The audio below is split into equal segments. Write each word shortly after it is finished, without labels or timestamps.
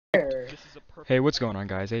Hey, what's going on,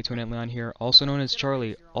 guys? Leon here, also known as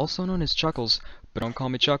Charlie, also known as Chuckles, but don't call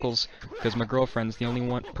me Chuckles, because my girlfriend's the only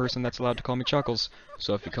one person that's allowed to call me Chuckles,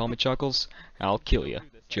 so if you call me Chuckles, I'll kill you.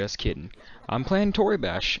 Just kidding. I'm playing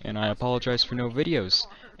ToriBash, and I apologize for no videos,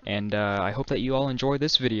 and I hope that you all enjoy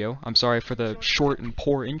this video. I'm sorry for the short and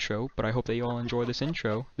poor intro, but I hope that you all enjoy this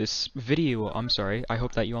video, I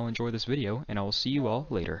hope that you all enjoy this video, and I will see you all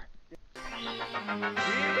later.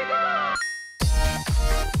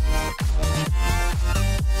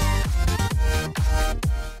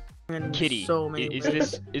 Kitty. So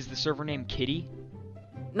is the server name Kitty?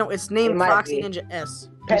 No, it's named FoxyNinjaS.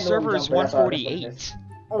 The server is 148.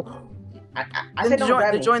 Oh, I said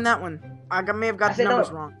join that one. I may have got the numbers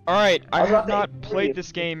wrong. Alright, I have not played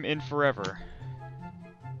this game in forever.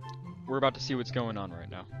 We're about to see what's going on right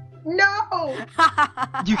now. No!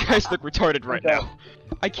 You guys look retarded right now.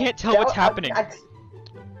 I can't tell what's happening.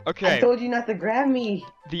 Okay. I told you not to grab me.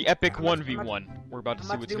 The epic 1v1. We're about to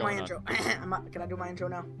see what's going on. Can I do my intro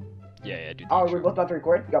now? Yeah, do the intro. We're both about to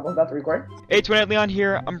record? Y'all both about to record? Hey, Leon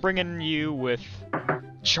here. I'm bringing you with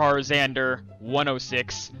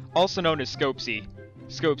Charzander106, also known as Scopesy.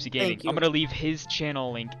 Scopesy Gaming. I'm gonna leave his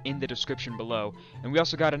channel link in the description below. And we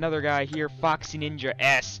also got another guy here,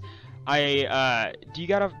 FoxyNinjaS. Do you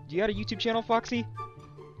got a YouTube channel, Foxy?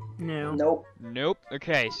 No. Nope.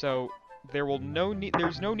 Okay, so there's no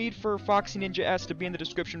need for FoxyNinjaS to be in the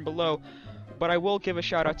description below, but I will give a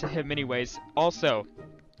shout out to him anyways. Also,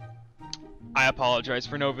 I apologize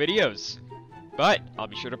for no videos, but I'll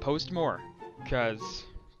be sure to post more, cause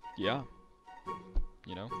yeah,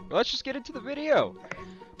 you know. But let's just get into the video,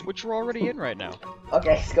 which we're already in right now.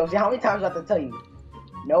 Okay, Scopesy, how many times do I have to tell you?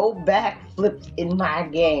 No backflips in my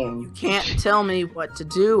game. You can't tell me what to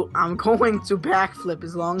do. I'm going to backflip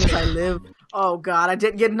as long as I live. Oh god, I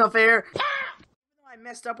didn't get enough air. I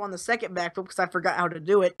messed up on the second backflip because I forgot how to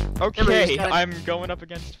do it. Okay, I'm going up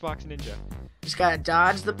against Fox Ninja. Just gotta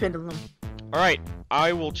dodge the pendulum. Alright,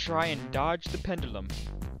 I will try and dodge the pendulum.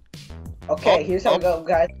 Okay, here's how we go,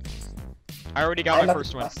 guys. I already got my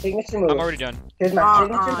first one. Signature move. I'm already done. Here's my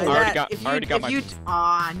signature move. I already got my...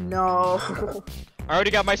 Ah, no. I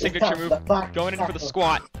already got my signature move. Going in for the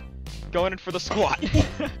squat. Going in for the squat.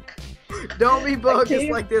 Don't be bogus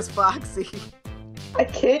like this, Foxy. I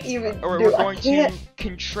can't even. Alright, we're going to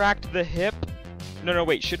contract the hip. No,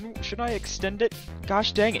 wait. Shouldn't I extend it?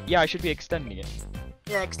 Gosh dang it. Yeah, I should be extending it.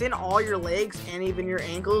 Yeah, extend all your legs and even your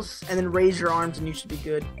ankles, and then raise your arms, and you should be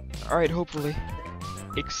good. Alright, hopefully.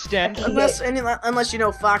 Extend. Unless you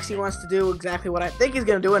know Foxy wants to do exactly what I think he's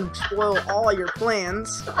gonna do and spoil all your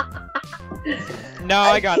plans. No,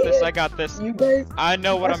 I got this. You guys, I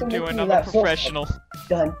know what I'm doing. I'm a professional.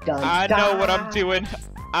 I know what I'm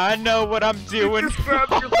doing. You just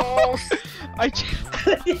grabbed your balls.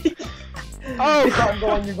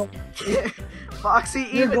 Oh! You're going. Foxy,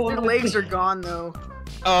 even your legs are gone though.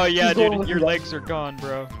 Oh yeah, dude, your legs are gone,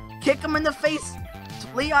 bro. Kick him in the face,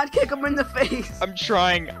 Leon. Kick him in the face. I'm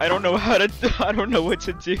trying. I don't know how to. I don't know what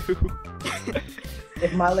to do.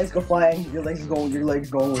 If my legs go flying, your legs going. Your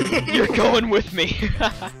legs going with me. You're going with me.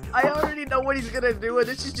 I already know what he's gonna do, and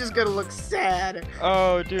this is just gonna look sad.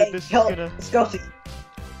 Oh, dude, hey, this is gonna. Scopesy,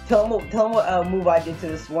 tell him what move I did to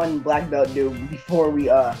this one black belt dude before we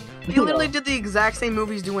He literally did the exact same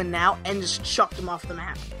move he's doing now and just chucked him off the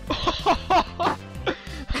map.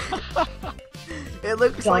 It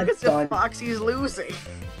looks like as if Foxy's losing.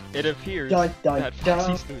 It appears that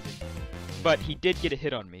Foxy's losing. But he did get a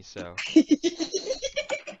hit on me, so.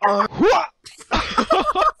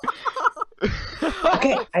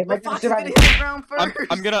 Okay, I might Foxy's gonna hit the ground first.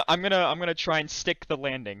 I'm gonna try and stick the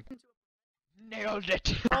landing. Nailed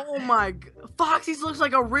it. Oh my god. Foxy's looks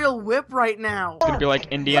like a real whip right now. It's gonna be like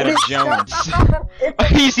Indiana Jones.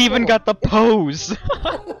 He's even got the pose.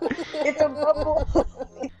 It's a bubble.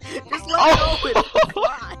 Just let go with it.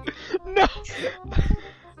 No.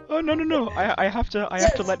 Oh no. I have to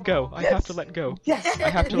let go. I have to let go. Yes. I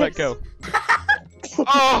have to let go.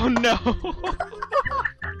 Oh no.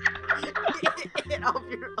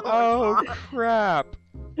 Oh crap.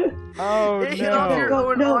 Oh it hit off your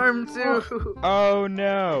own arm too. Oh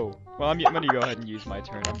no. Well, I'm gonna go ahead and use my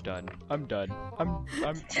turn. I'm done. I'm done. I'm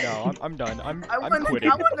done. I'm quitting.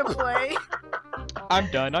 I want to play. I'm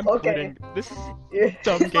done. I'm quitting. This is a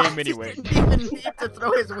dumb game anyway. He didn't even need to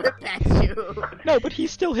throw his whip at you. No, but he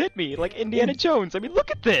still hit me like Indiana Jones. I mean, look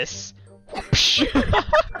at this. Just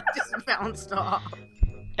bounced off.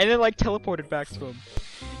 And then like teleported back to him.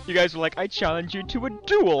 You guys were like, I challenge you to a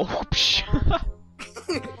duel.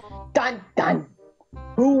 Done.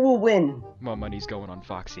 Who will win? My money's going on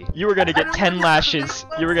Foxy. You were gonna get 10 lashes.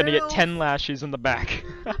 You were gonna get 10 lashes in the back.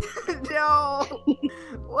 No.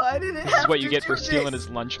 Why did it This is have what you to get do for stealing this? his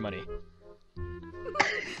lunch money.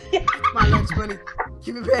 My lunch money.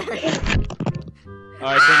 Give it back. Oh,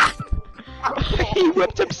 I think he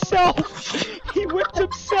whipped himself. He whipped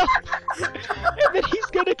himself, and then he's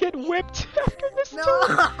gonna get whipped after this No!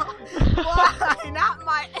 turn. Why? Not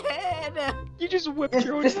my head! You just whipped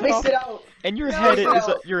your own Just head mix off, it out. and your No, head no.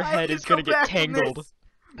 is gonna get tangled.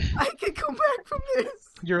 I can come back from this!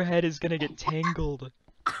 Your head is gonna get tangled.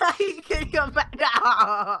 I can come back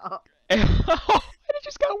now! And it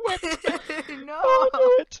just got whipped. No! Oh, I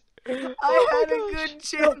knew it. I Oh had my a gosh. good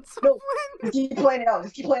chance No, of winning! Just keep playing it out.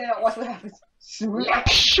 Just keep playing it out. Watch what happens. Smack.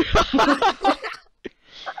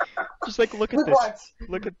 Just like look at Look this. what?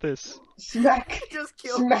 Look at this. Smack. Just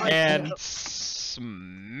killed Smack. myself. And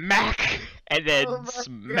smack. And then Oh my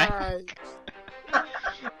smack. God.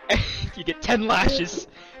 You get 10 lashes.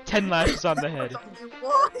 10 lashes on the head. You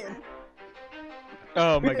won!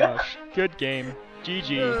 Oh my gosh. Good game.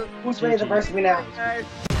 GG. Who's ready to verse me now? Guys.